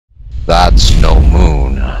That's no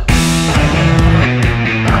moon. Clear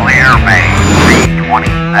Bay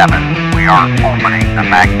 327. We are opening the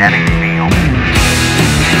magnetic field.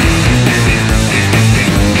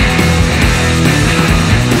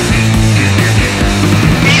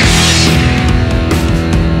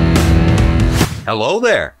 Hello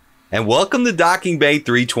there, and welcome to Docking Bay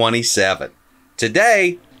 327.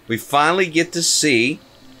 Today, we finally get to see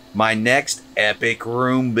my next epic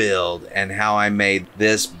room build and how I made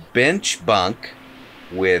this bench bunk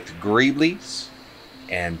with greeblies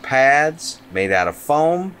and pads made out of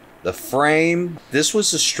foam. The frame, this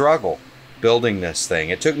was a struggle building this thing.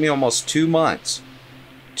 It took me almost 2 months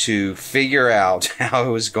to figure out how I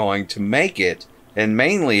was going to make it. And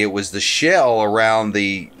mainly it was the shell around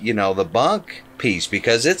the, the bunk piece,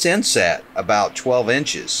 because it's inset about 12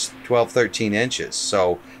 inches, 12, 13 inches.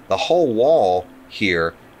 So the whole wall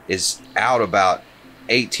here is out about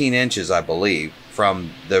 18 inches, I believe,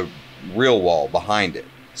 from the real wall behind it.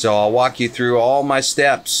 So I'll walk you through all my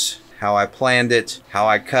steps, how I planned it, how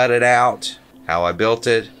I cut it out, how I built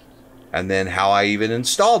it, and then how I even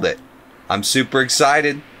installed it. I'm super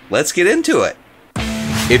excited. Let's get into it.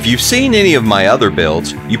 If you've seen any of my other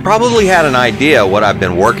builds, you probably had an idea what I've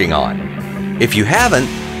been working on. If you haven't,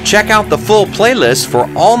 check out the full playlist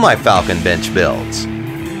for all my Falcon bench builds.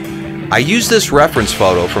 I used this reference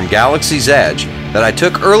photo from Galaxy's Edge that I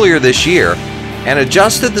took earlier this year and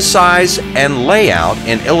adjusted the size and layout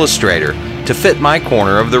in Illustrator to fit my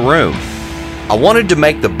corner of the room. I wanted to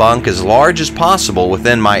make the bunk as large as possible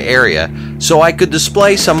within my area so I could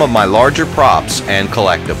display some of my larger props and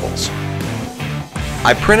collectibles.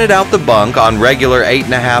 I printed out the bunk on regular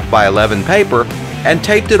 8.5 by 11 paper and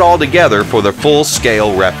taped it all together for the full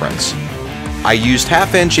scale reference. I used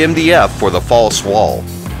 1/2 inch MDF for the false wall.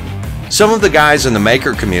 Some of the guys in the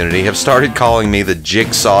maker community have started calling me the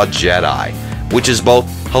Jigsaw Jedi, which is both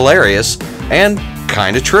hilarious and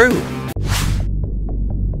kinda true.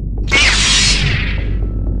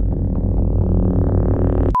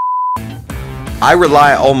 I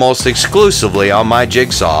rely almost exclusively on my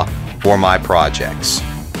jigsaw for my projects.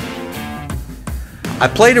 I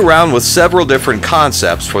played around with several different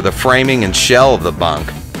concepts for the framing and shell of the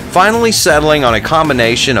bunk, finally settling on a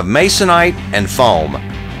combination of masonite and foam.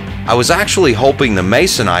 I was actually hoping the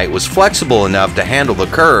masonite was flexible enough to handle the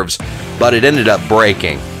curves, but it ended up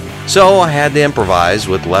breaking, so I had to improvise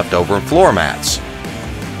with leftover floor mats.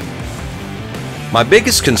 My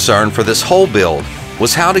biggest concern for this whole build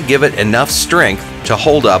was how to give it enough strength to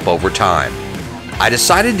hold up over time. I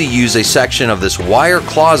decided to use a section of this wire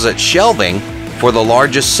closet shelving for the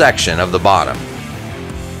largest section of the bottom.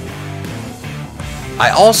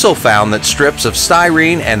 I also found that strips of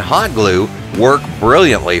styrene and hot glue work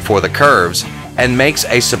brilliantly for the curves and makes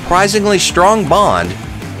a surprisingly strong bond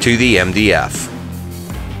to the MDF.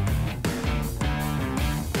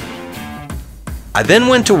 I then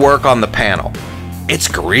went to work on the panel. It's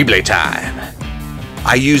greebly time.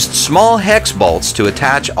 I used small hex bolts to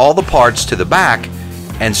attach all the parts to the back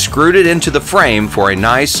and screwed it into the frame for a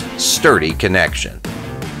nice, sturdy connection.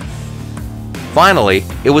 Finally,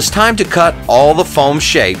 it was time to cut all the foam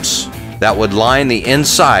shapes that would line the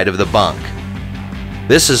inside of the bunk.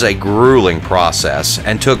 This is a grueling process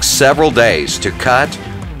and took several days to cut,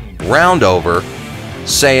 round over,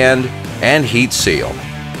 sand, and heat seal.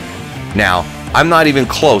 Now, I'm not even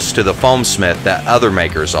close to the foam smith that other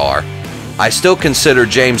makers are. I still consider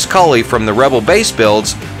James Cully from the Rebel Base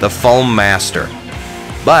builds the foam master.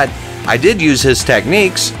 But I did use his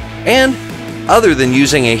techniques, and other than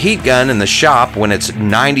using a heat gun in the shop when it's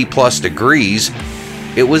 90+ degrees,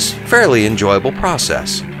 it was a fairly enjoyable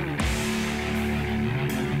process.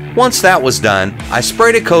 Once that was done, I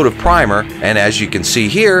sprayed a coat of primer, and as you can see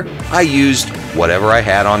here, I used whatever I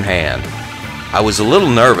had on hand. I was a little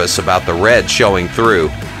nervous about the red showing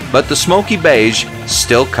through, but the smoky beige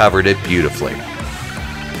still covered it beautifully.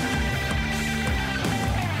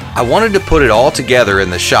 I wanted to put it all together in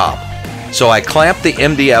the shop, so I clamped the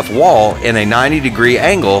MDF wall in a 90-degree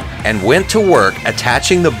angle and went to work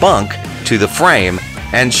attaching the bunk to the frame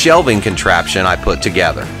and shelving contraption I put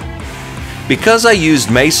together. Because I used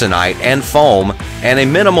masonite and foam and a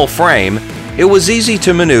minimal frame, it was easy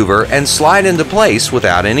to maneuver and slide into place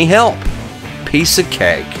without any help. Piece of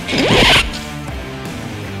cake.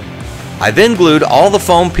 I then glued all the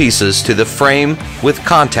foam pieces to the frame with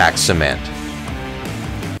contact cement.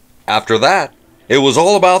 After that, it was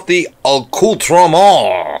all about the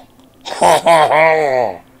accoutrement.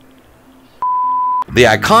 The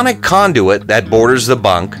iconic conduit that borders the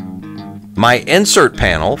bunk, my insert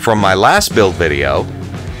panel from my last build video,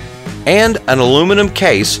 and an aluminum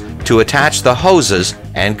case to attach the hoses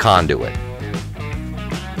and conduit.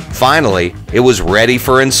 Finally, it was ready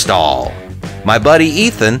for install. My buddy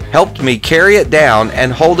Ethan helped me carry it down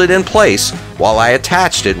and hold it in place while I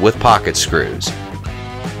attached it with pocket screws.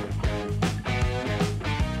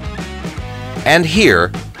 And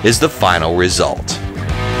here is the final result.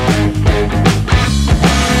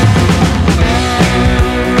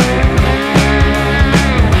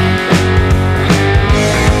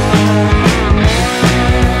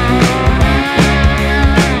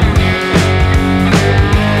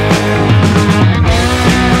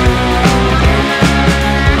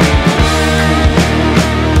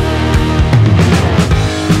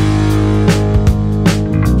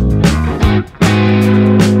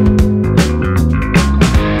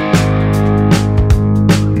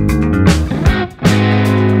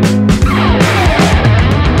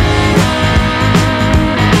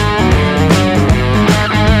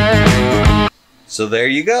 So there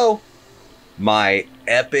you go, my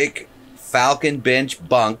epic Falcon bench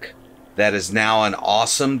bunk that is now an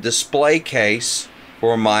awesome display case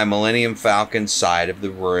for my Millennium Falcon side of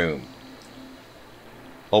the room.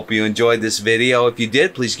 Hope you enjoyed this video. If you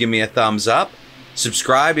did, please give me a thumbs up.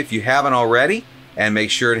 Subscribe if you haven't already, and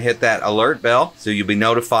make sure to hit that alert bell so you'll be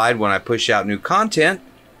notified when I push out new content.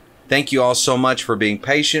 Thank you all so much for being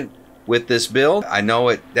patient with this build. I know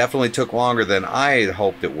it definitely took longer than I had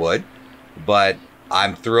hoped it would, but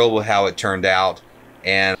I'm thrilled with how it turned out,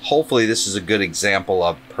 and hopefully this is a good example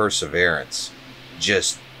of perseverance.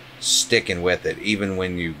 Just sticking with it, even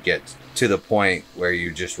when you get to the point where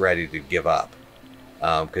you're just ready to give up,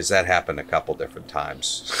 because that happened a couple different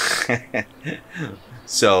times.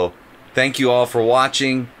 So thank you all for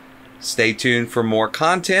watching. Stay tuned for more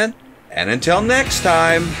content, and until next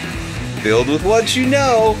time, build with what you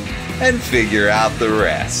know and figure out the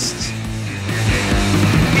rest.